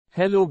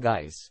Hello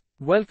guys.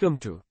 Welcome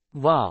to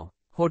Wow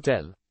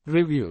Hotel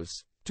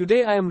Reviews.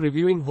 Today I am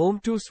reviewing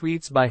Home2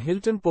 Suites by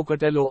Hilton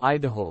Pocatello,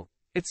 Idaho.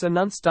 It's a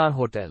non-star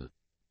hotel.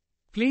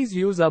 Please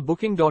use our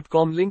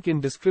booking.com link in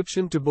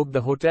description to book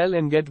the hotel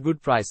and get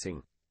good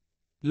pricing.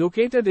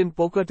 Located in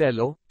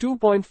Pocatello,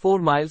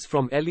 2.4 miles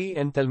from LE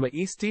and Thelma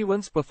E.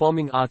 Stevens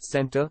Performing Arts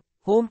Center,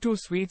 Home2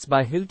 Suites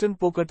by Hilton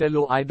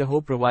Pocatello,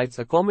 Idaho provides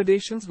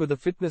accommodations with a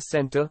fitness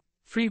center,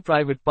 free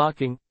private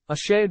parking, a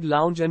shared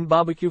lounge and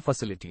barbecue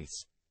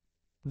facilities.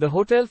 The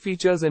hotel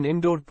features an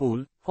indoor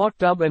pool, hot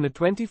tub and a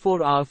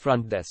 24-hour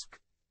front desk.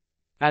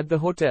 At the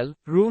hotel,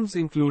 rooms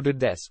include a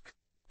desk,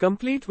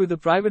 complete with a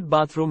private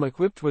bathroom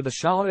equipped with a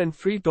shower and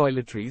free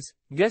toiletries.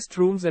 Guest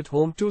rooms at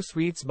Home2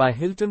 Suites by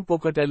Hilton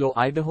Pocatello,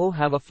 Idaho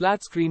have a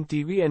flat-screen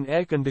TV and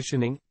air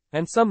conditioning,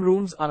 and some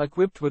rooms are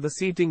equipped with a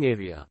seating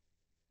area.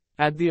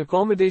 At the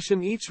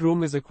accommodation, each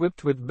room is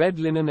equipped with bed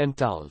linen and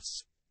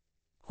towels.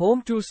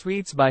 Home2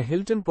 Suites by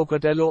Hilton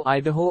Pocatello,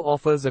 Idaho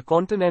offers a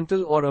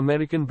continental or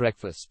American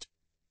breakfast.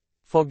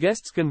 For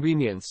guests'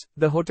 convenience,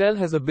 the hotel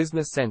has a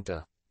business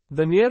center.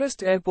 The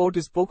nearest airport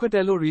is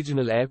Pocatello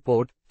Regional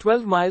Airport,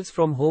 12 miles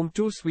from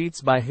Home2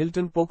 Suites by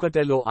Hilton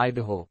Pocatello,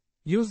 Idaho.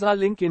 Use our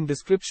link in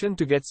description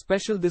to get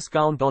special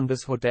discount on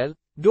this hotel.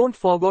 Don't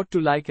forget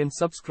to like and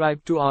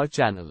subscribe to our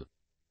channel.